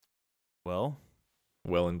Well,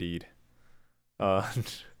 Well, indeed. Uh,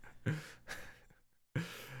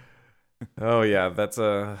 oh yeah, that's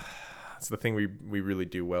the thing we really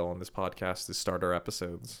do well on this podcast is start our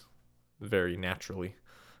episodes very naturally.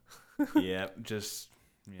 yeah, just,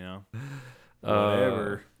 you know, Uh,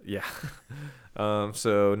 whatever. yeah.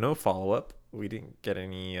 So no follow up. We didn't get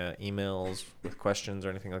any emails with questions or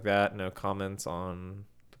anything like that. No comments on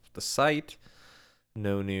the site.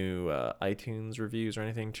 No new iTunes reviews or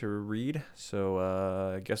anything to read. So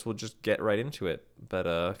I guess we'll just get right into it. But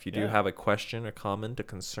if you do Yeah. have a question, a comment, a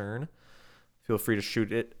concern, feel free to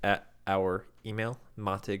shoot it at our email,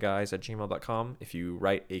 mateguys@gmail.com. If you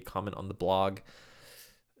write a comment on the blog,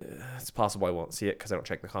 it's possible I won't see it because I don't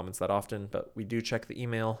check the comments that often, but we do check the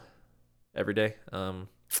email every day.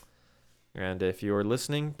 And if you're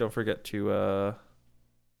listening, don't forget to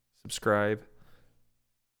subscribe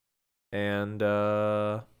and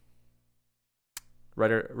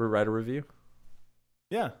write a review.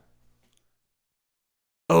 Yeah.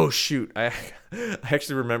 Oh shoot! I I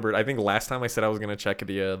actually remembered. I think last time I said I was gonna check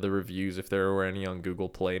the reviews if there were any on Google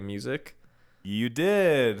Play Music, You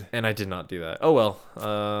did. and I did not do that. Oh well.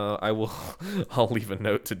 I will. I'll leave a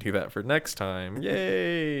note to do that for next time.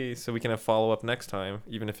 Yay! So we can have follow up next time,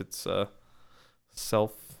 even if it's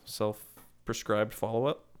self prescribed follow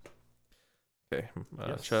up. Okay.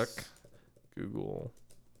 Yes. Check Google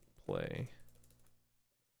Play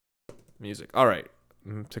Music. All right.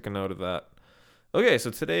 Took a note of that. Okay, so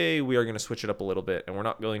today we are going to switch it up a little bit, and we're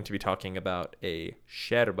not going to be talking about a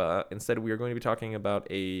yerba. Instead, we are going to be talking about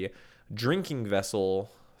a drinking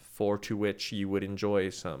vessel to which you would enjoy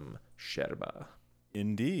some yerba.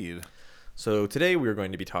 Indeed. So today we are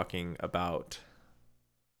going to be talking about,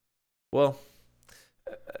 well,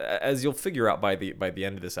 as you'll figure out by the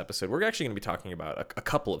end of this episode, we're actually going to be talking about a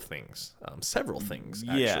couple of things, several things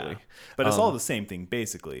actually. Yeah. But it's all the same thing,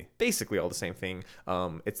 basically. Basically all the same thing.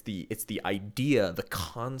 It's the idea, the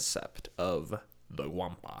concept of the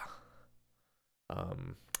guampa,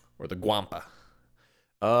 or the guampa.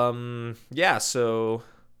 Yeah. So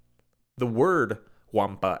the word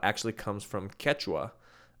guampa actually comes from Quechua.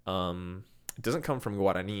 It doesn't come from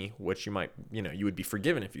Guarani, which you would be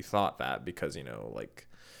forgiven if you thought that, because like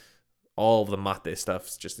all of the mate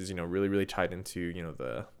stuff just is really really tied into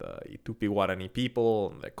the Itupi Guarani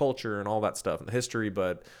people and their culture and all that stuff and the history.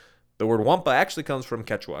 But the word wampa actually comes from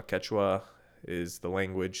Quechua. Quechua is the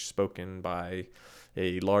language spoken by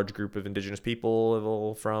a large group of indigenous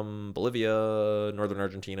people from Bolivia, northern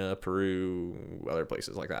Argentina, Peru, other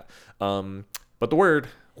places like that. But the word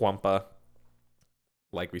wampa,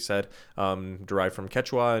 like we said, derived from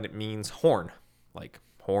Quechua, and it means horn, like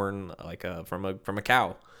from a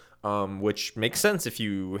cow, which makes sense if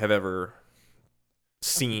you have ever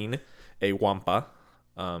seen a wampa,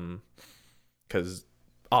 because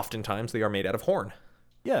oftentimes they are made out of horn,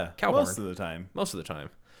 Yeah. cow most horn, of the time. most of the time.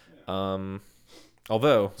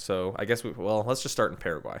 Although, so I guess let's just start in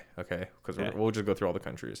Paraguay, okay? Because Okay. we'll just go through all the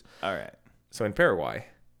countries. All right. So in Paraguay,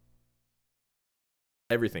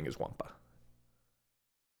 everything is wampa.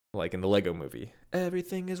 Like in the Lego movie,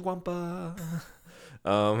 everything is wampa.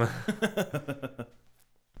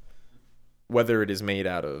 Whether it is made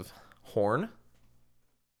out of horn,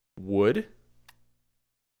 wood,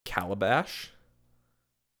 calabash,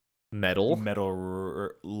 metal,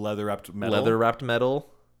 leather wrapped metal. leather-wrapped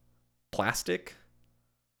metal, plastic,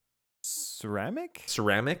 ceramic.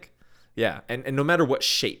 yeah, and no matter what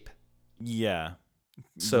shape. Yeah.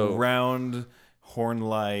 So round, horn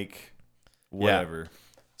like, whatever.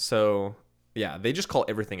 So yeah, they just call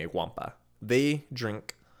everything a wampa. They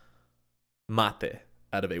drink mate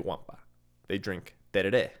out of a wampa. They drink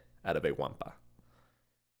tereré out of a wampa.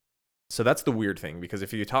 So that's the weird thing, because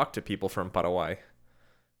if you talk to people from Paraguay,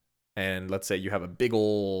 and let's say you have a big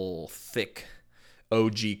ol' thick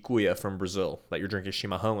OG cuya from Brazil that you're drinking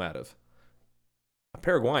chimarrão out of, a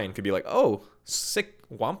Paraguayan could be like, "Oh, sick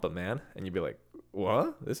wampa, man," and you'd be like,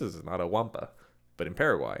 "What? This is not a wampa." But in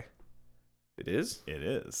Paraguay, it is. It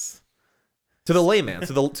is. To the layman,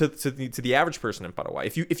 to the average person in Paraguay,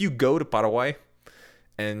 if you go to Paraguay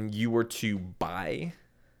and you were to buy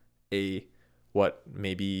what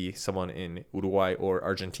maybe someone in Uruguay or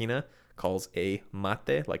Argentina calls a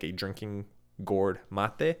mate, like a drinking gourd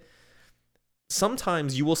mate,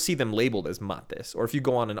 sometimes you will see them labeled as mates. Or if you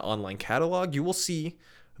go on an online catalog, you will see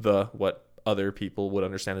what other people would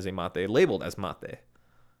understand as a mate labeled as mate.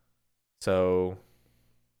 So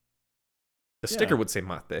the sticker would say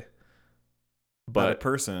mate. But Not a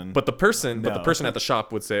person. But the person No. at the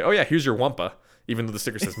shop would say, "Oh yeah, here's your wampa," even though the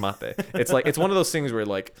sticker says mate. It's one of those things where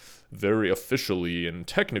like very officially and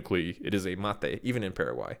technically it is a mate, even in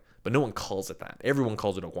Paraguay, but no one calls it that. Everyone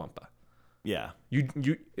calls it a wampa. Yeah. You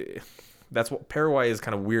that's what Paraguay is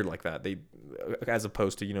kind of weird like that. They, as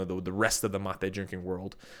opposed to, the rest of the mate drinking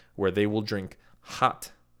world, where they will drink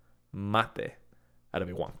hot mate out of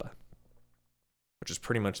a guampa, which is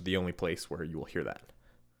pretty much the only place where you will hear that.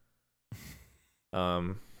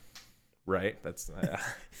 Right? That's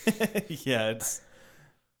Yeah, it's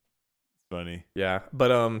funny. yeah.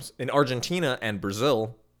 But in Argentina and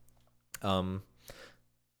Brazil,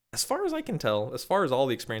 as far as I can tell, as far as all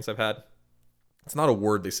the experience I've had, it's not a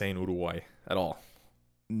word they say in Uruguay at all.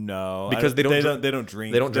 No, Because they don't drink. They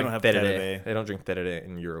don't drink have tereré. They don't drink tereré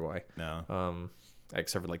in Uruguay. No.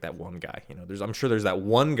 Except for like that one guy. I'm sure there's that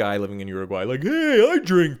one guy living in Uruguay, like, hey, I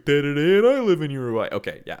drink tereré and I live in Uruguay.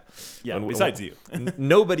 Okay, yeah. Yeah. Besides you,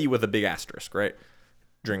 nobody with a big asterisk, right,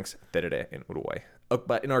 drinks tereré in Uruguay.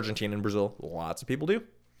 But in Argentina and Brazil, lots of people do.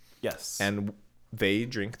 yes, And they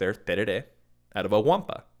drink their tereré out of a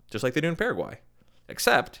guampa, just like they do in Paraguay.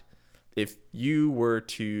 Except if you were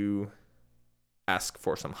to ask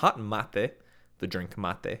for some hot mate, the drink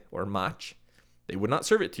mate or mach, they would not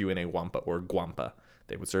serve it to you in a guampa or guampa.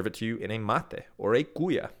 They would serve it to you in a mate or a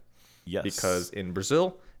cuya. yes, Because in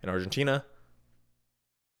Brazil and Argentina,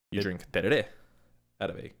 you drink tereré out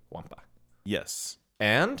of a guampa. yes,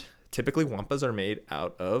 And typically guampas are made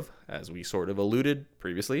out of, as we sort of alluded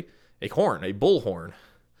previously, a horn, a bull horn.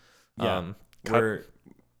 yeah.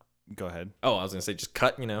 Go ahead. Oh, I was gonna say just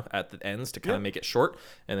cut, at the ends to kind of make it short,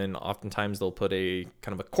 and then oftentimes they'll put a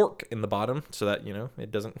kind of a cork in the bottom so that it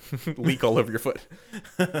doesn't leak all over your foot.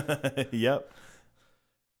 Yep.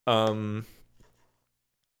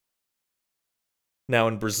 Now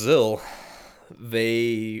in Brazil,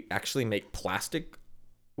 they actually make plastic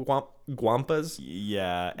guampas.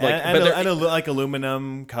 Yeah, Like, like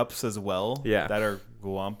aluminum cups as well. Yeah. that are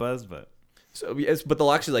guampas, but So yes, but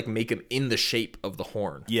they'll actually like make them in the shape of the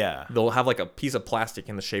horn. yeah, They'll have like a piece of plastic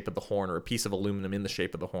in the shape of the horn, or a piece of aluminum in the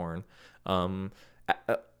shape of the horn.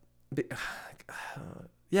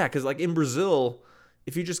 Yeah, because like in Brazil,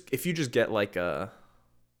 if you just get like a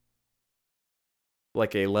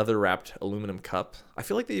leather wrapped aluminum cup, I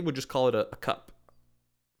feel like they would just call it a cup.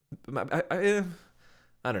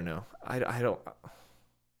 I don't know. I don't.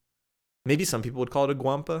 Maybe some people would call it a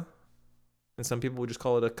guampa, and some people would just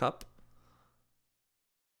call it a cup.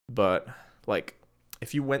 But like,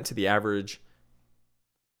 if you went to the average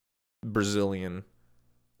Brazilian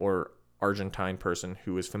or Argentine person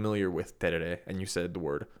who is familiar with tereré and you said the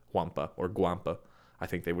word guampa or guampa, I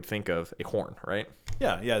think they would think of a horn, right?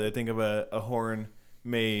 yeah. They think of a horn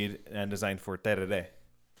made and designed for tereré.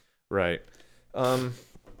 Right.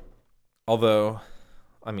 Although,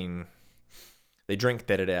 I mean, they drink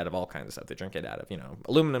tereré out of all kinds of stuff. They drink it out of,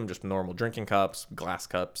 aluminum, just normal drinking cups, glass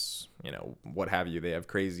cups, what have you. They have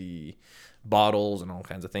crazy bottles and all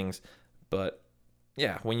kinds of things. But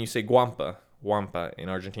yeah, when you say guampa in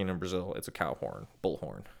Argentina and Brazil, it's a cow horn, bull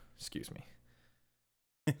horn. Excuse me.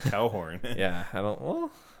 Cow horn. Yeah,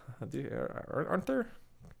 aren't there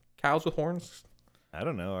cows with horns? I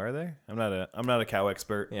don't know. Are they? I'm not a cow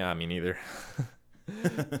expert. Yeah, me neither.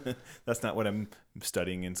 That's not what I'm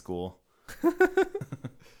studying in school.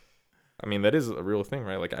 I mean, that is a real thing,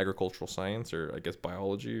 right? Like agricultural science, or I guess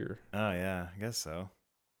biology, or Oh yeah, I guess so.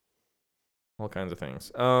 all kinds of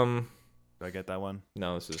things. Do I get that one?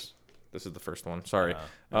 No, this is the first one. Sorry.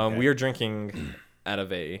 Okay. We are drinking out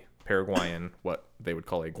of a Paraguayan, what they would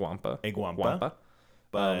call a guampa. A guampa.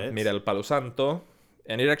 But made al Palo Santo,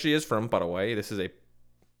 and it actually is from Paraguay. This is a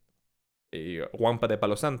guampa de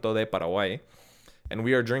Palo Santo de Paraguay, and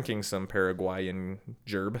we are drinking some Paraguayan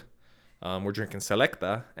yerba. We're drinking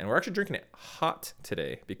Selecta, and we're actually drinking it hot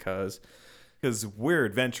today because we're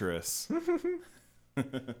adventurous.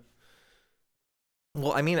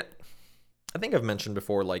 Well, I mean, I think I've mentioned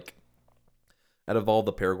before, like, out of all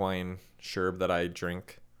the Paraguayan sherbet that I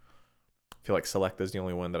drink, I feel like Selecta is the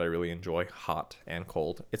only one that I really enjoy hot and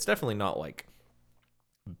cold. It's definitely not like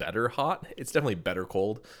better hot. It's definitely better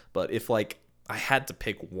cold. But if like I had to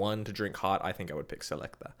pick one to drink hot, I think I would pick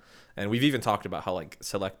Selecta. And we've even talked about how like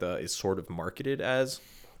Selecta is sort of marketed as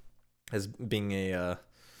being a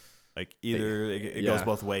like either it goes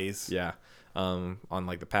both ways. Yeah. On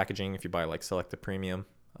like the packaging, if you buy like Selecta Premium,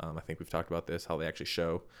 I think we've talked about this, how they actually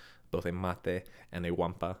show both a mate and a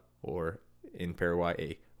guampa, or in Paraguay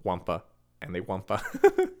a guampa and a guampa.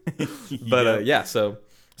 But yeah, so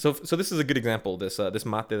this is a good example. This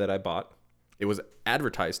mate that I bought, it was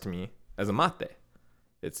advertised to me as a mate.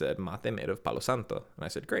 It said mate made of Palo Santo, and I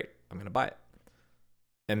said, great, I'm gonna buy it.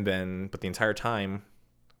 And then, but the entire time,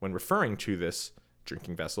 when referring to this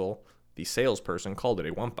drinking vessel, the salesperson called it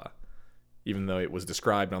a guampa. even though it was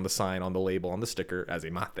described on the sign, on the label, on the sticker as a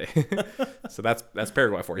mate. So that's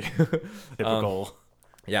Paraguay for you. Typical.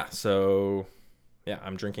 Yeah. So yeah,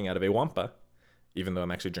 I'm drinking out of a wampa, even though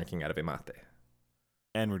I'm actually drinking out of a mate.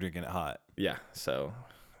 And we're drinking it hot. Yeah. So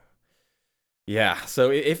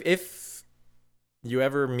if you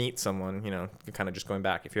ever meet someone, kind of just going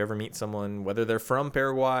back, if you ever meet someone, whether they're from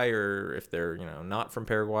Paraguay or if they're, not from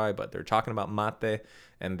Paraguay, but they're talking about mate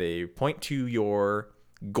and they point to your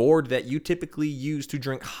gourd that you typically use to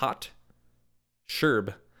drink hot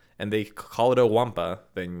sherb and they call it a wampa,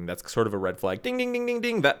 then that's sort of a red flag. Ding, ding, ding, ding,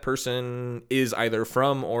 ding. That person is either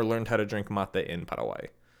from or learned how to drink mate in Paraguay.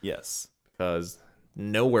 Yes. Because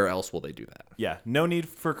nowhere else will they do that. Yeah. No need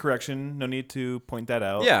for correction. No need to point that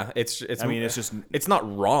out. Yeah. It's just... It's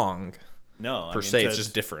not wrong. No. Per se. It's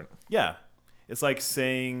just different. Yeah. It's like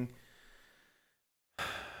saying...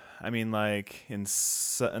 like in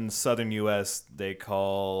southern U.S., they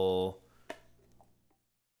call...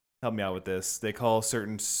 Help me out with this. They call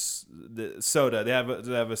certain soda. They have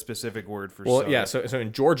a specific word for soda. Well, yeah. So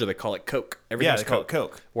in Georgia, they call it Coke. Everything's call it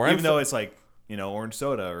Coke. Even though it's like, orange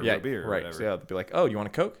soda or beer or right. whatever. So yeah, they'll be like, oh, you want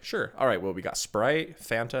a Coke? Sure. All right. Well, we got Sprite,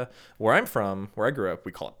 Fanta. Where I'm from, where I grew up,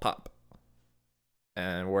 we call it pop.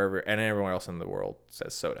 And everyone else in the world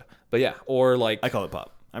says soda. But yeah, or like... I call it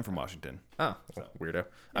pop. I'm from Washington. Oh, so. Weirdo. Yeah.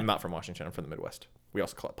 I'm not from Washington. I'm from the Midwest. We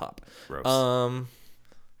also call it pop. Gross.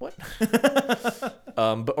 What?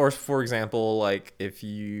 Or for example, like if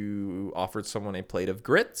you offered someone a plate of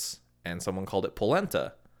grits and someone called it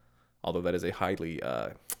polenta, although that is a highly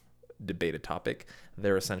debated topic,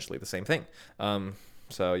 they're essentially the same thing.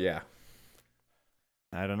 So yeah,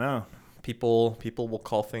 I don't know. People will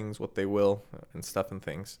call things what they will and stuff and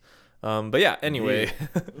things. But yeah, anyway.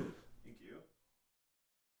 Thank you.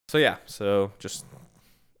 So yeah, just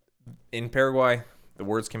in Paraguay, the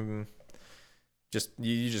words can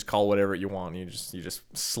you just call whatever you want. You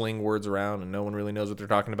just sling words around and no one really knows what they're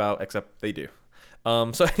talking about except they do.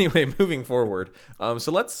 So anyway, moving forward. Is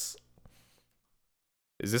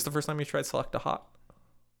this the first time you tried Selecta Hot?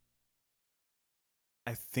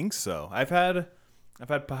 I think so. I've had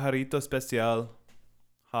Pajarito Especial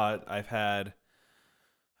hot. I've had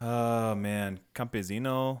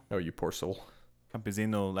Campesino. Oh, you poor soul.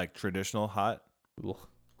 Campesino, like traditional hot. Ugh.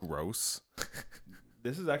 Gross.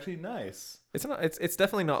 This is actually nice. It's not. It's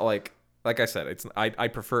definitely not like I said. It's I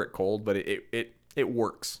prefer it cold, but it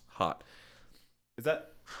works hot. Is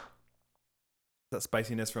that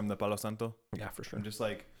spiciness from the Palo Santo? Yeah, for sure. I'm just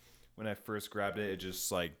like when I first grabbed it, it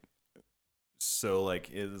just like so like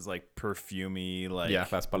it was like perfumey, like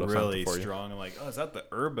that's Palo really Santo for strong. you. I'm like, oh, is that the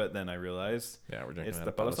herb? But then I realized we're drinking it's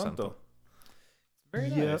the Palo Santo. It's very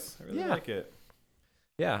nice. I really like it.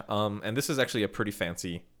 Yeah. And this is actually a pretty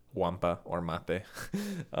fancy wampa or mate.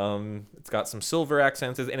 It's got some silver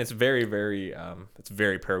accents and it's very, very it's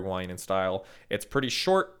very Paraguayan in style. It's pretty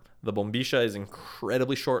short. The bombilla is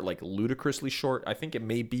incredibly short, like ludicrously short. I think it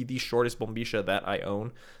may be the shortest bombilla that I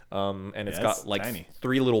own. And it's got like tiny.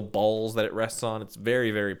 3 little balls that it rests on. It's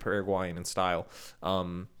very, very Paraguayan in style.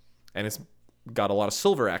 And it's got a lot of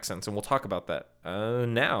silver accents, and we'll talk about that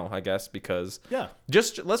now, I guess, because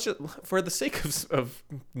let's just for the sake of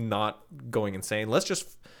not going insane, let's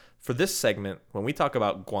just for this segment, when we talk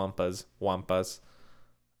about wampas,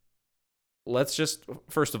 let's just,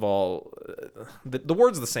 first of all, the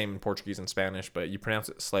word's the same in Portuguese and Spanish, but you pronounce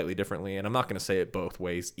it slightly differently, and I'm not going to say it both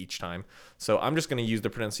ways each time. So I'm just going to use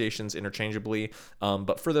the pronunciations interchangeably.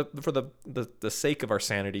 But for the sake of our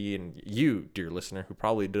sanity, and you, dear listener, who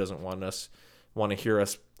probably doesn't want to hear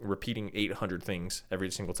us repeating 800 things every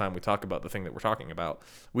single time we talk about the thing that we're talking about,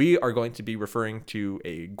 we are going to be referring to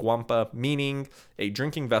a guampa, meaning a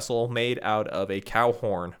drinking vessel made out of a cow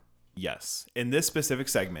horn. Yes. In this specific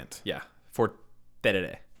segment. Yeah. For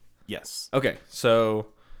tereré. Yes. Okay, so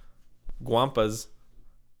guampas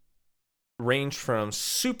range from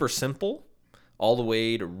super simple all the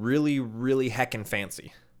way to really, really heckin'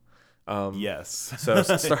 fancy. Yes. So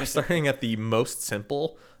starting at the most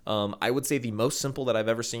simple, I would say the most simple that I've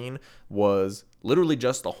ever seen was literally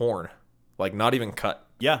just a horn, like not even cut.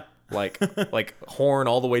 Yeah. Like horn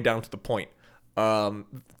all the way down to the point.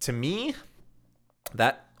 To me,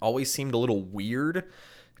 that always seemed a little weird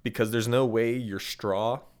because there's no way your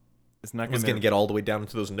straw is going to get all the way down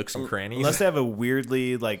into those nooks and crannies. Unless they have a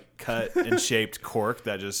weirdly like cut and shaped cork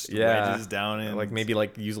that just wedges down in. Like maybe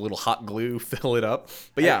like use a little hot glue, fill it up.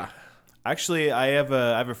 But yeah. Actually, I have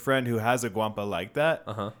a friend who has a guampa like that.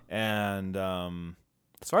 Uh-huh. And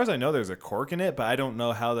as far as I know, there's a cork in it, but I don't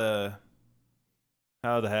know how the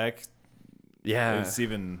heck. Yeah, it's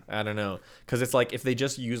even, I don't know, because it's like if they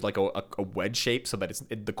just use like a wedge shape so that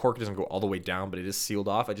the cork doesn't go all the way down, but it is sealed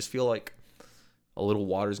off. I just feel like a little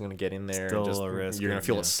water is going to get in there. Still And just, a risk. you're going to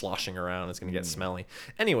feel it sloshing around. It's going to get smelly.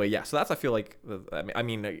 Anyway, yeah. So that's, I feel like,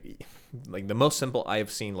 like the most simple I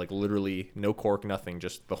have seen, like literally no cork, nothing,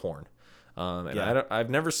 just the horn. And I've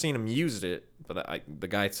never seen him use it, but the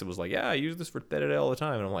guy was like, yeah, I use this for tereré all the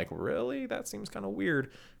time. And I'm like, really? That seems kind of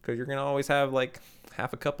weird, because you're going to always have like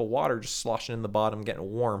half a cup of water just sloshing in the bottom,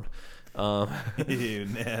 getting warm. Ew,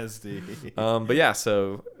 nasty. But yeah,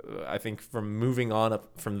 so I think from moving on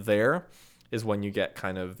up from there is when you get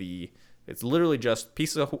kind of it's literally just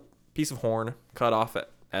piece of horn cut off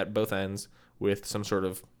at both ends with some sort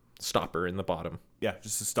of stopper in the bottom. Yeah,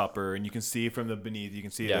 just a stopper, and you can see from the beneath, you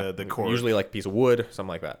can see the cord. Usually like a piece of wood, something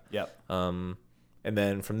like that. Yep. And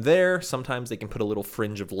then from there, sometimes they can put a little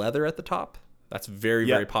fringe of leather at the top. That's very,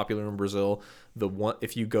 very popular in Brazil.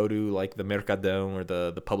 If you go to like the Mercadão or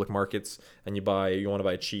the public markets and you want to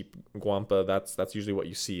buy a cheap guampa, that's usually what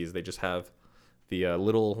you see, is they just have the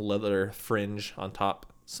little leather fringe on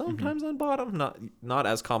top, sometimes on bottom, not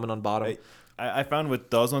as common on bottom. I found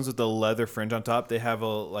with those ones with the leather fringe on top, they have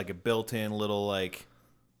a built-in little like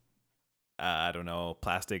I don't know,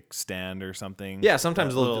 plastic stand or something. Yeah,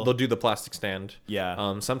 sometimes they'll do the plastic stand.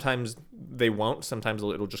 Yeah. Sometimes they won't. Sometimes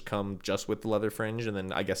it'll just come just with the leather fringe, and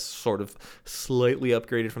then I guess sort of slightly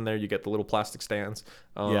upgraded from there, you get the little plastic stands.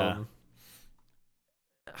 I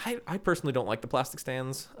personally don't like the plastic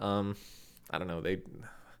stands. I don't know.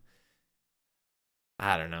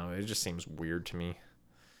 I don't know. It just seems weird to me,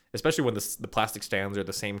 especially when the plastic stands are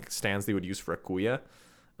the same stands they would use for a cuya.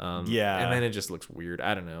 And then it just looks weird.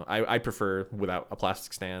 I don't know. I prefer without a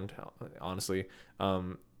plastic stand, honestly,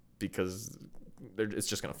 because it's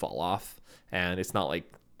just going to fall off. And it's not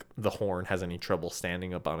like the horn has any trouble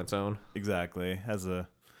standing up on its own. Exactly. Has a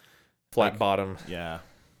flat bottom. Yeah.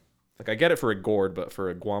 Like I get it for a gourd, but for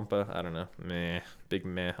a guampa, I don't know. Big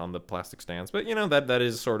meh on the plastic stands. But, that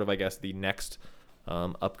is sort of, I guess, the next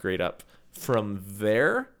upgrade up. From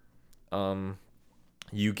there,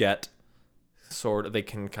 you get... they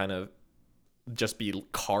can kind of just be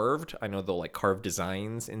carved. I know they'll like carve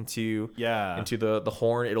designs into the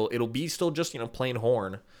horn. It'll be still just plain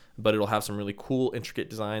horn, but it'll have some really cool intricate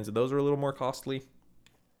designs, and those are a little more costly.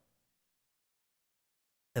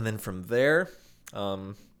 And then from there,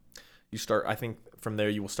 I think from there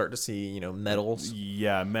you will start to see metals.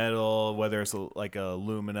 Yeah, metal, whether it's like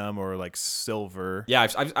aluminum or like silver. Yeah,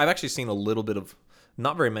 I've actually seen a little bit of.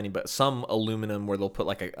 Not very many, but some aluminum where they'll put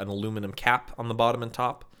like an aluminum cap on the bottom and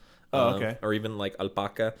top. Okay. Or even like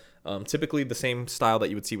alpaca. Typically the same style that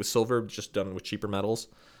you would see with silver, just done with cheaper metals.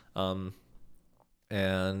 And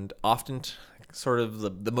often sort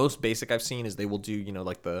of the most basic I've seen is they will do,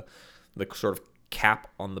 like the sort of cap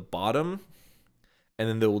on the bottom. And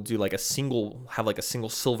then they will do like a single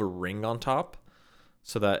silver ring on top.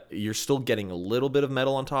 So that you're still getting a little bit of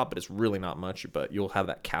metal on top, but it's really not much. But you'll have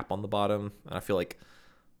that cap on the bottom. And I feel like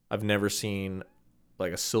I've never seen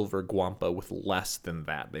like a silver guampa with less than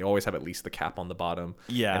that. They always have at least the cap on the bottom.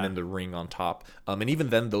 Yeah. And then the ring on top. And even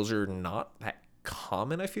then, those are not that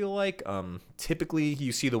common, I feel like. Typically,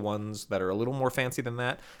 you see the ones that are a little more fancy than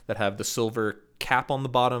that have the silver cap on the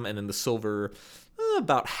bottom and then the silver...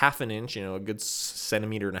 about half an inch, a good 1.5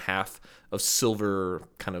 centimeters of silver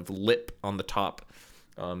kind of lip on the top.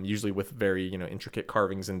 Usually with very, intricate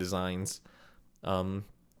carvings and designs. And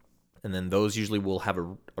then those usually will have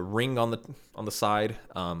a ring on the side.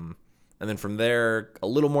 And then from there, a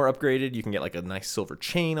little more upgraded, you can get like a nice silver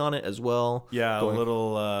chain on it as well. Yeah, a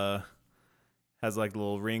little has like a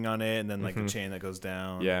little ring on it, and then like the chain that goes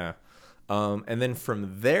down. Yeah. And then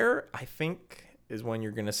from there, I think is when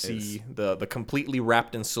you're gonna see the completely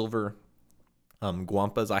wrapped in silver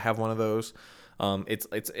guampas. I have one of those.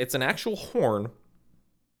 It's an actual horn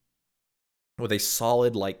with a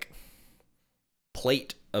solid like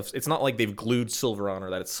plate of. It's not like they've glued silver on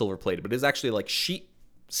or that it's silver plated, but it's actually like sheet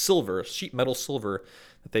metal silver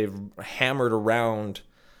that they've hammered around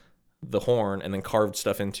the horn and then carved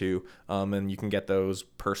stuff into. And you can get those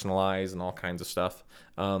personalized and all kinds of stuff.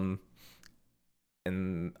 And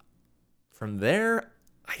from there,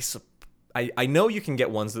 I know you can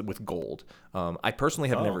get ones with gold. I personally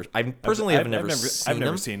have never. I've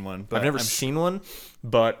never seen one. But I've never seen one,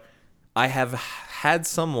 but I have had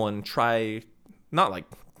someone try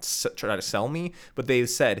to sell me, but they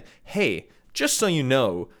said, "Hey, just so you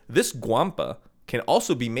know, this guampa can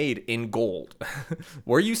also be made in gold.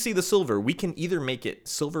 Where you see the silver, we can either make it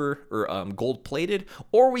silver or gold plated,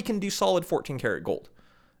 or we can do solid 14 karat gold."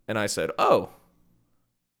 And I said, "Oh,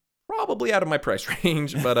 probably out of my price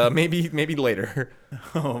range, but maybe later."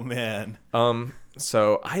 Oh man.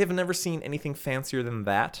 So I have never seen anything fancier than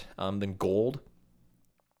that, than gold.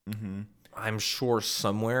 Mm-hmm. I'm sure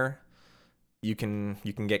somewhere you can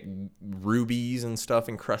get rubies and stuff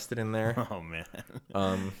encrusted in there. Oh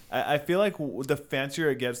man. I feel like the fancier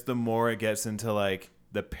it gets, the more it gets into like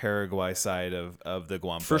the Paraguay side of the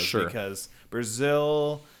guampas. For sure. Because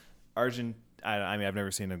Brazil, I mean, I've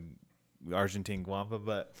never seen a Argentine guampa,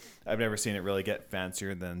 but I've never seen it really get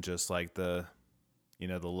fancier than just like the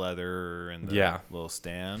leather and the little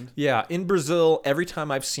stand. Yeah, in Brazil, every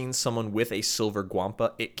time I've seen someone with a silver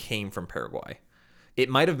guampa, it came from Paraguay. It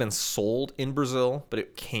might have been sold in Brazil, but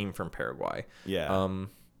it came from Paraguay. Yeah,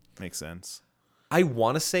 makes sense. I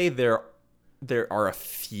want to say there are a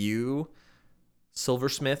few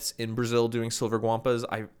silversmiths in Brazil doing silver guampas.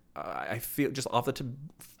 I feel just off the tip,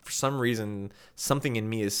 for some reason, something in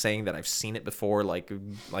me is saying that I've seen it before, like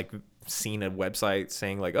seen a website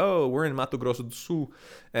saying like, oh, we're in Mato Grosso do Sul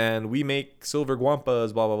and we make silver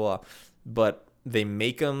guampas, blah blah blah, but they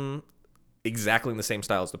make them exactly in the same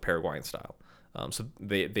style as the Paraguayan style. So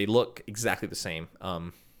they look exactly the same.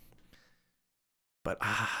 But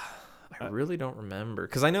I really don't remember,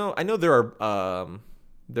 because I know there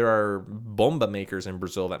are bomba makers in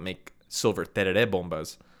Brazil that make silver tereré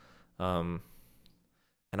bombas.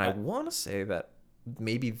 And I want to say that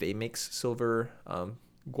maybe they make silver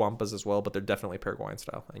guampas as well, but they're definitely Paraguayan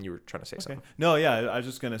style. And you were trying to say something. No, yeah, I was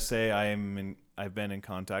just gonna say I've been in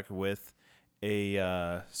contact with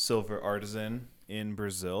a silver artisan in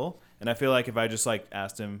Brazil, and I feel like if I just like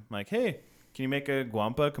asked him like, hey, can you make a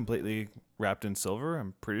guampa completely wrapped in silver,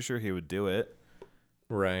 I'm pretty sure he would do it.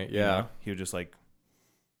 Right. Yeah. You know, he would just like.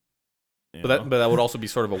 But that would also be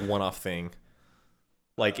sort of a one-off thing.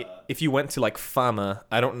 Like if you went to like Fama,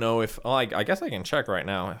 I don't know if I guess I can check right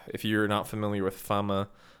now. If you're not familiar with Fama,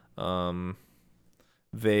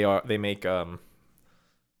 they make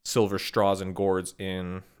silver straws and gourds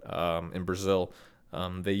in Brazil.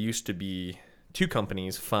 They used to be two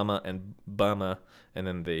companies, Fama and Bama, and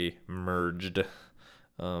then they merged.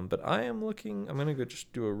 But I'm gonna go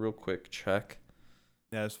just do a real quick check.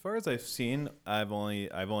 Yeah, as far as I've seen, I've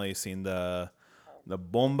only seen the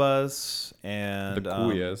bombas and the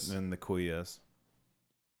cuyas. And the cuyas.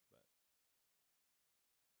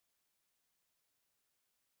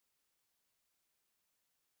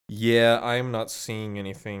 Yeah, I'm not seeing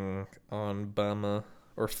anything on Bama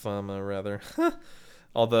or Fama rather.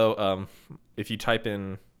 Although, if you type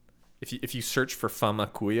in, if you search for Fama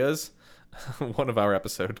cuyas, one of our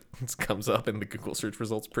episodes comes up in the Google search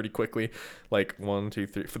results pretty quickly, like 1, 2,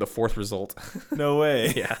 3 for the fourth result. No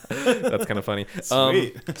way. Yeah, that's kind of funny.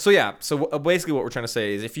 Sweet. So basically what we're trying to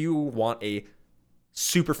say is if you want a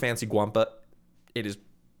super fancy guampa, it is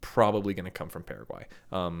probably going to come from Paraguay.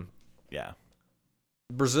 Yeah.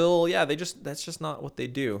 Brazil, yeah, that's just not what they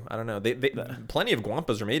do. I don't know. They plenty of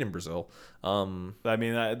guampas are made in Brazil. I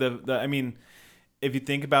mean, I mean, if you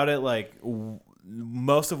think about it, like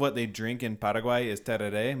most of what they drink in Paraguay is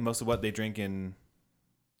tereré. Most of what they drink in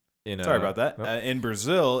sorry about that. In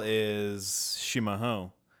Brazil is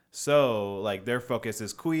chimarrão. So like their focus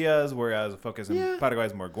is cuyas, whereas the focus in Paraguay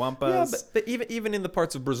is more guampas. Yeah, but even in the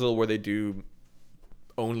parts of Brazil where they do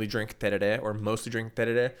only drink tereré or mostly drink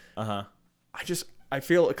tereré, I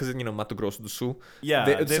feel, because Mato Grosso do Sul.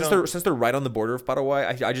 Yeah, since they're right on the border of Paraguay,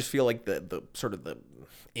 I just feel like the sort of the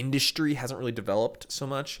industry hasn't really developed so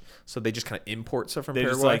much, so they just kind of import stuff from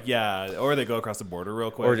Paraguay. Just like or they go across the border real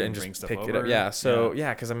quick and bring stuff over. It up. Yeah, so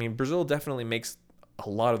because I mean Brazil definitely makes a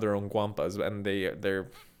lot of their own guampas, and they're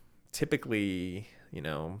typically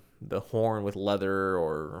the horn with leather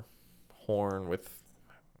or horn with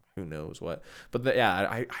who knows what. But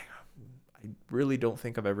I really don't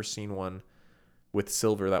think I've ever seen one with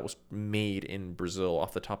silver that was made in Brazil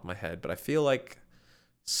off the top of my head, but I feel like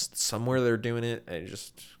somewhere they're doing it.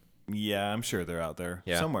 I'm sure they're out there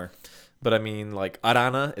somewhere. But I mean, like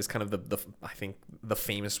Arana is kind of I think the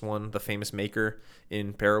famous one, the famous maker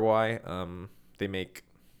in Paraguay. They make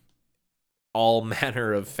all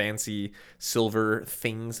manner of fancy silver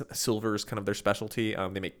things. Silver is kind of their specialty.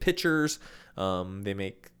 They make pitchers. They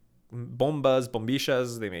make bombas,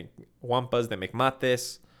 bombichas. They make guampas. They make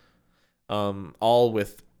mates. All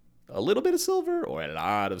with a little bit of silver or a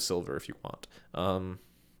lot of silver if you want.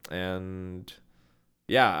 And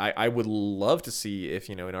yeah, I would love to see if,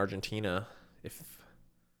 in Argentina, if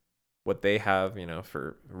what they have,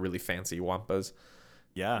 for really fancy guampas.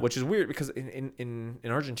 Yeah. Which is weird because in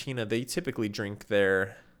Argentina, they typically drink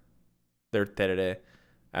their tereré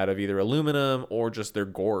out of either aluminum or just their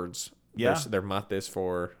gourds. Yeah. Their mates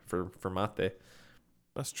for mate.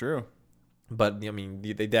 That's true. But I mean,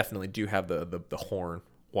 they definitely do have the horn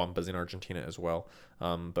guampas in Argentina as well.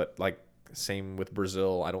 But like same with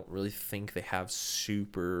Brazil, I don't really think they have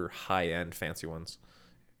super high end fancy ones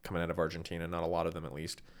coming out of Argentina. Not a lot of them, at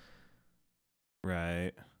least.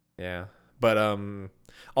 Right. Yeah. But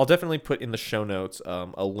I'll definitely put in the show notes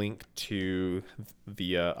a link to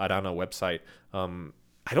the Arana website.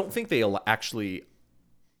 I don't think they actually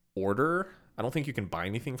order. I don't think you can buy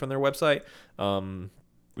anything from their website.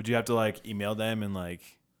 Would you have to like email them and like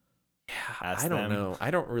ask I don't them? know.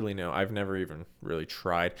 I don't really know. I've never even really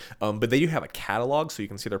tried. But they do have a catalog, so you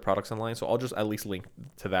can see their products online. So I'll just at least link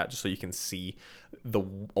to that, just so you can see a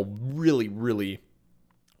really, really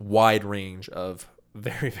wide range of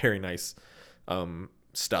very, very nice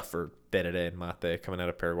stuff for tereré and mate coming out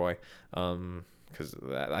of Paraguay. Because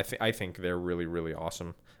I think they're really, really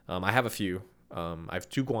awesome. I have a few. I have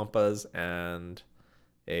 2 guampas and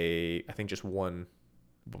I think just 1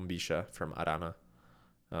 bombisha from Arana.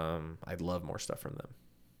 I'd love more stuff from them.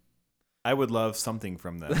 I would love something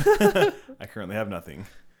from them. I currently have nothing.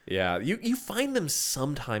 Yeah, you find them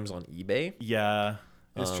sometimes on eBay. Yeah,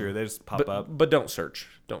 it's true. They just pop up. But don't search.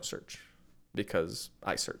 Don't search, because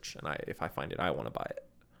I search, and if I find it, I want to buy it.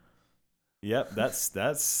 Yep, that's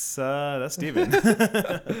Steven.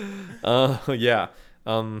 Yeah.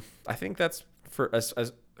 I think that's for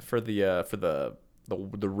the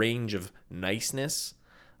range of niceness.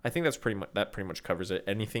 I think that pretty much covers it.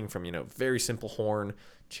 Anything from, very simple horn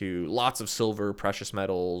to lots of silver, precious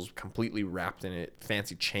metals, completely wrapped in it,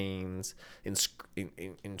 fancy chains,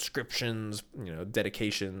 inscriptions,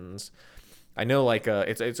 dedications. I know, like,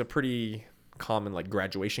 it's a pretty common, like,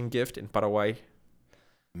 graduation gift in Paraguay.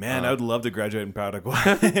 Man, I would love to graduate in Paraguay.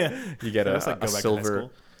 You get Like, a silver,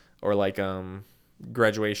 or like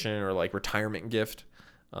graduation or like retirement gift.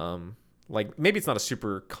 Like, maybe it's not a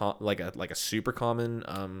super super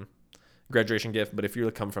common graduation gift, but if you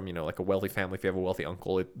come from like a wealthy family, if you have a wealthy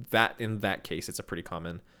uncle, in that case it's a pretty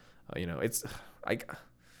common. It's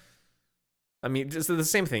I mean, just the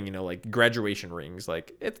same thing, like graduation rings.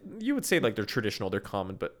 Like, you would say like they're traditional, they're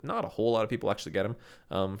common, but not a whole lot of people actually get them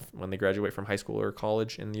when they graduate from high school or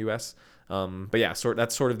college in the U.S. But yeah,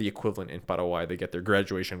 that's sort of the equivalent in Paraguay. They get their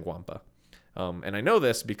graduation guampa, and I know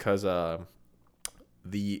this because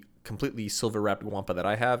the completely silver wrapped guampa that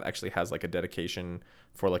I have actually has like a dedication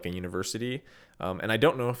for like a university, and I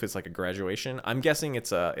don't know if it's like a graduation. I'm guessing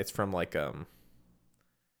it's from like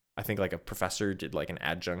I think like a professor did like an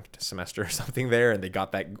adjunct semester or something there, and they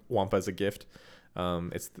got that guampa as a gift.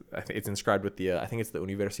 It's inscribed with I think it's the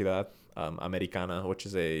Universidad Americana, which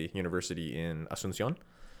is a university in Asunción.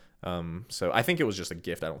 So I think it was just a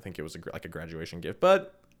gift. I don't think it was like a graduation gift,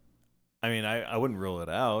 but I mean, I wouldn't rule it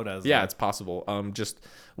out. It's possible. Just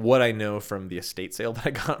what I know from the estate sale that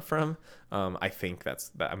I got from, I think that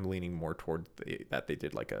I'm leaning more toward that they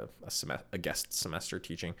did like a guest semester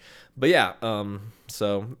teaching. But yeah,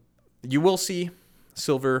 so you will see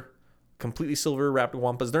completely silver wrapped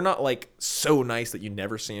guampas. They're not like so nice that you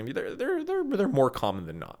never see them. They're more common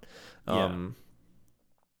than not.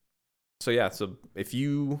 So if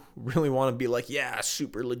you really want to be like,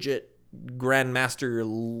 super legit Grandmaster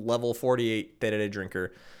level 48 tereré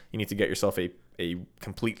drinker, you need to get yourself a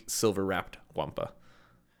complete silver wrapped guampa,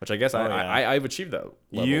 which I guess I've achieved that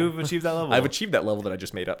level. You've achieved that level. I've achieved that level that I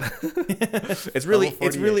just made up. It's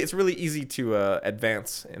really easy to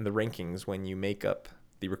advance in the rankings when you make up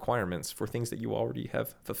the requirements for things that you already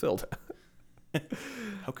have fulfilled.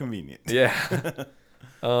 How convenient. Yeah.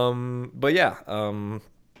 But yeah,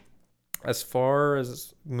 as far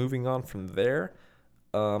as moving on from there,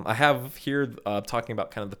 I have here talking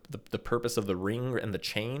about kind of the purpose of the ring and the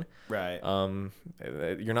chain. Right.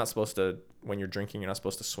 You're not supposed to, when you're drinking, you're not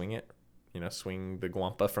supposed to swing it. Swing the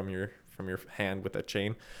guampa from your hand with a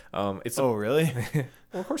chain. Really?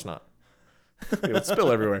 Well, of course not. It would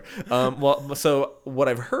spill everywhere. Well, so what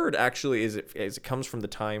I've heard actually is it comes from the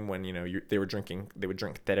time when they would drink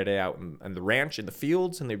tereré out in the ranch in the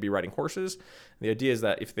fields, and they'd be riding horses. The idea is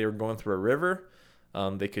that if they were going through a river,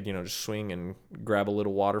 they could just swing and grab a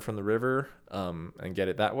little water from the river and get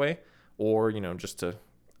it that way, or just to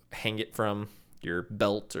hang it from your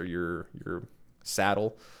belt or your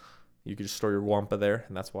saddle. You could just store your guampa there,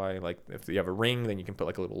 and that's why, like, if you have a ring, then you can put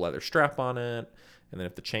like a little leather strap on it, and then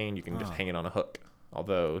if the chain, you can just hang it on a hook.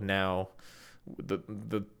 Although now the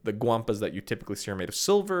guampas that you typically see are made of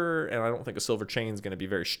silver, and I don't think a silver chain is going to be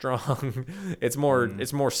very strong. It's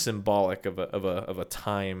more symbolic of a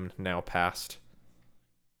time now past.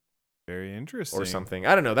 Very interesting. Or something.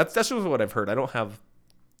 I don't know. That's just what I've heard. I don't have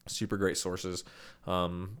super great sources,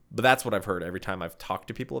 but that's what I've heard every time I've talked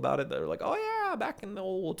to people about it. They're like, "Oh yeah, back in the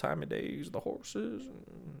old time of days, the horses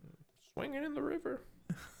and swinging in the river."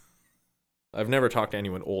 I've never talked to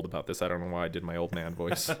anyone old about this. I don't know why I did my old man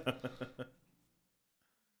voice.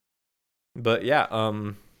 But yeah,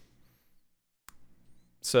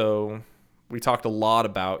 so we talked a lot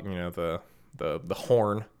about the the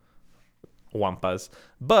horn guampas.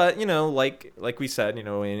 But like we said,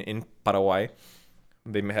 in Paraguay,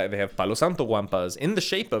 they have Palo Santo guampas in the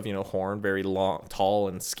shape of horn, very long, tall,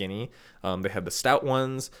 and skinny. They have the stout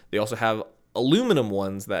ones. They also have aluminum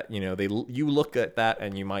ones that you look at that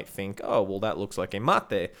and you might think, oh well, that looks like a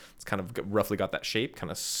mate. It's kind of roughly got that shape,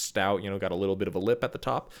 kind of stout. Got a little bit of a lip at the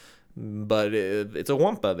top, but it's a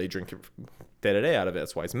guampa. They drink tereré out of it.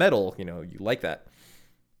 That's why it's metal. You like that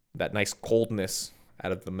nice coldness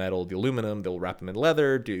out of the metal, the aluminum. They'll wrap them in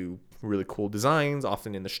leather, do really cool designs,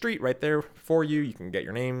 often in the street right there for you. You can get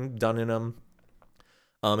your name done in them.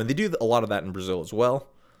 And they do a lot of that in Brazil as well.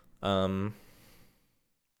 Trying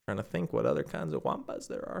to think what other kinds of guampas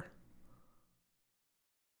there are.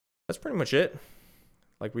 That's pretty much it.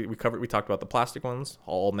 Like we talked about the plastic ones,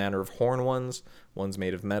 all manner of horn ones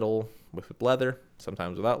made of metal with leather,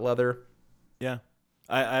 sometimes without leather. Yeah.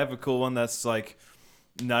 I have a cool one that's like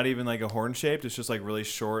not even like a horn shaped. It's just like really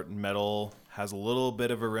short metal, has a little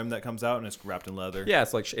bit of a rim that comes out, and it's wrapped in leather. Yeah,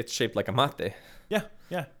 it's shaped like a mate. Yeah.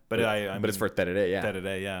 But it's for tereré, yeah.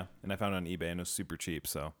 Tereré, yeah. And I found it on eBay and it was super cheap,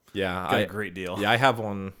 so yeah, got a great deal. Yeah, I have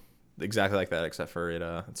one exactly like that, except for it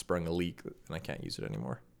sprung a leak and I can't use it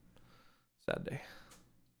anymore. Sad day.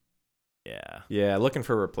 Yeah, looking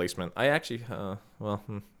for a replacement. I actually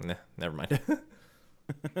never mind.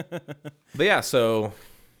 But yeah, so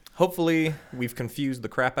hopefully we've confused the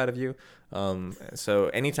crap out of you. So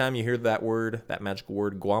anytime you hear that word, that magical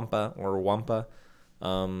word guampa or wampa,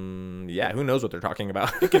 who knows what they're talking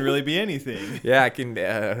about? It can really be anything. Yeah, I can.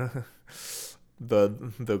 The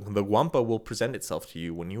guampa will present itself to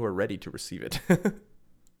you when you are ready to receive it.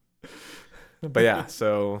 But yeah,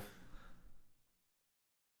 so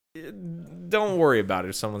don't worry about it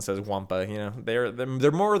if someone says guampa.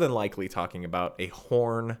 They're more than likely talking about a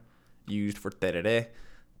horn used for tereré.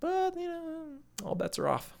 But all bets are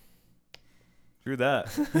off. True that.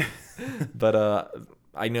 But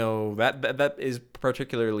I know that is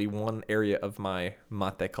particularly one area of my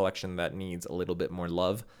mate collection that needs a little bit more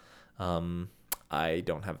love. I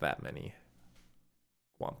don't have that many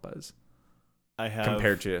guampas. I have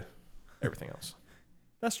compared to everything else.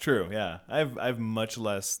 That's true. Yeah, I've much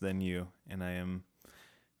less than you, and I am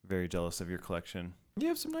very jealous of your collection. You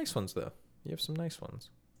have some nice ones, though. You have some nice ones.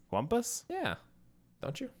 Guampas? Yeah,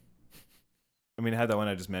 don't you? I mean, I had that one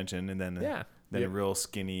I just mentioned, and then a real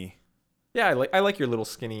skinny. Yeah, I like your little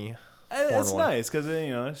skinny. It's nice because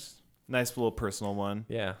it's a nice little personal one.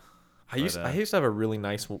 Yeah, I used to have a really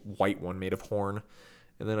nice white one made of horn,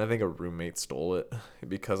 and then I think a roommate stole it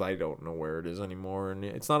because I don't know where it is anymore, and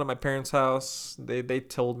it's not at my parents' house. They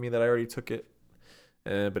told me that I already took it,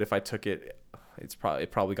 but if I took it,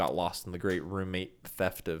 it probably got lost in the great roommate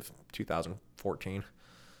theft of 2014.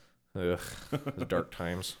 Ugh, the dark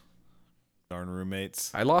times. Darn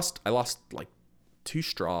roommates. I lost like 2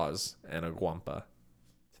 straws and a guampa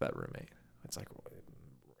to that roommate. It's like,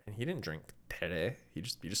 and he didn't drink tereré. He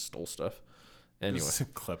just stole stuff. Anyway,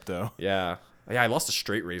 klepto. Yeah. I lost a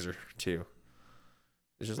straight razor too.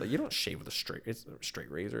 It's just like, you don't shave with a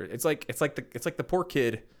straight razor. It's like the poor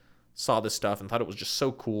kid saw this stuff and thought it was just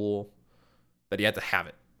so cool that he had to have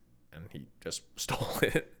it, and he just stole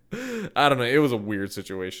it. I don't know. It was a weird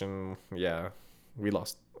situation. Yeah, a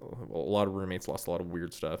lot of roommates lost a lot of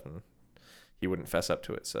weird stuff, and he wouldn't fess up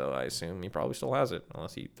to it. So I assume he probably still has it,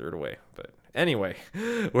 unless he threw it away. But anyway,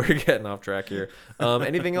 we're getting off track here.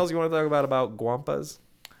 Anything else you want to talk about guampas?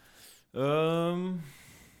 I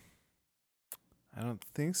don't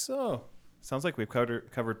think so. Sounds like we've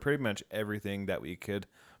covered pretty much everything that we could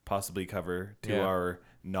possibly cover to our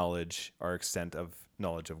extent of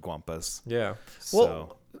knowledge of guampas. Yeah. So,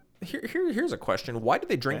 well, here's a question. Why do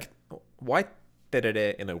they drink? Why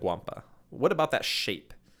tereré in a guampa? What about that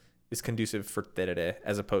shape is conducive for tereré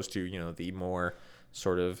as opposed to the more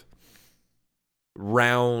sort of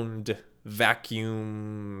round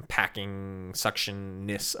vacuum packing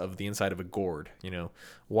suctionness of the inside of a gourd?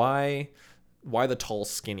 Why the tall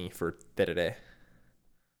skinny for tereré?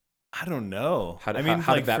 I don't know. How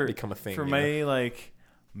did that become a thing? For my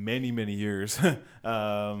many years,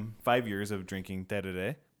 5 years of drinking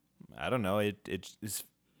tereré, I don't know.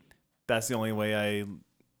 That's the only way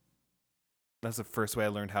that's the first way I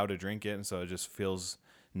learned how to drink it, and so it just feels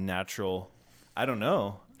natural. I don't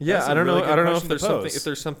know. Yeah, I don't know. I don't know if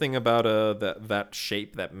there's something about that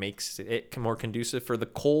shape that makes it more conducive for the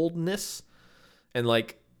coldness, and I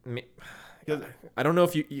don't know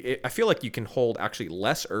if I feel like you can hold actually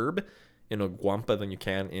less herb in a guampa than you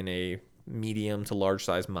can in a medium to large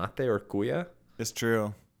size mate or cuya. It's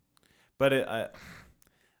true, but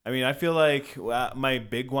I feel like my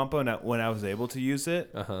big guampa when I was able to use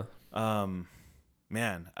it.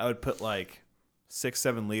 Man, I would put like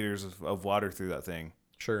 6-7 liters of water through that thing.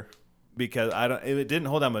 Sure. Because it didn't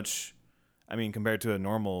hold that much. I mean, compared to a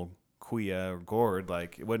normal kuya or gourd,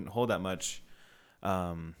 like it wouldn't hold that much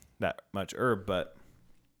herb. But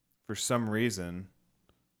for some reason,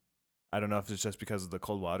 I don't know if it's just because of the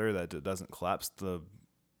cold water that it doesn't collapse the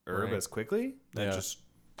herb as quickly. That just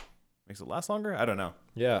makes it last longer. I don't know.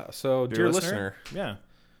 Yeah. So, dear listener, yeah,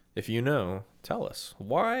 if you know, tell us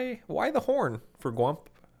why the horn for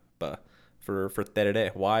guampa for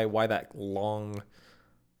tereré? Why that long,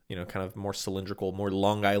 kind of more cylindrical, more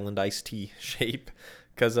Long Island iced tea shape?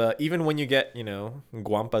 Because even when you get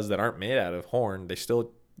guampas that aren't made out of horn, they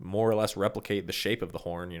still more or less replicate the shape of the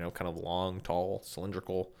horn. Kind of long, tall,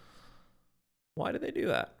 cylindrical. Why do they do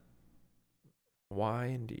that? Why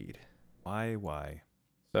indeed? Why?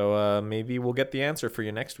 So maybe we'll get the answer for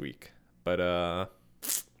you next week, but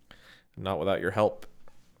not without your help.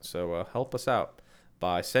 So help us out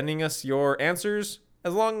by sending us your answers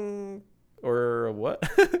sending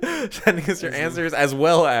us your answers as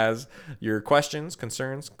well as your questions,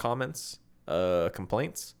 concerns, comments,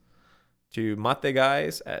 complaints to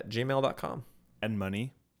mateguys@gmail.com. And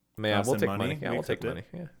money. Yeah, we'll take money. Yeah, we'll take money.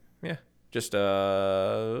 Yeah. Just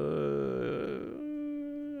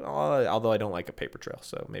although I don't like a paper trail,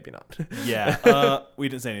 so maybe not. Yeah. We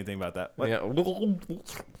didn't say anything about that. What? Yeah.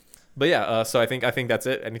 But yeah, so I think that's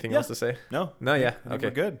it. Anything else to say? No. Yeah. Okay.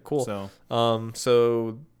 We're good. Cool.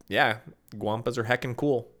 So yeah, guampas are heckin'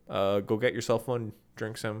 cool. Go get yourself one,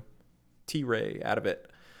 drink some tea out of it.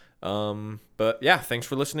 But yeah, thanks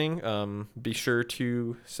for listening. Be sure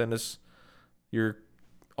to send us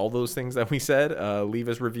all those things that we said. Leave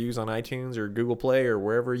us reviews on iTunes or Google Play or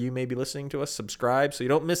wherever you may be listening to us. Subscribe so you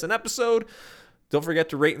don't miss an episode. Don't forget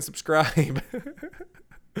to rate and subscribe.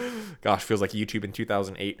 Gosh, feels like YouTube in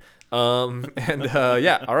 2008.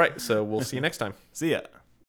 Yeah, all right. So we'll see you next time. See ya.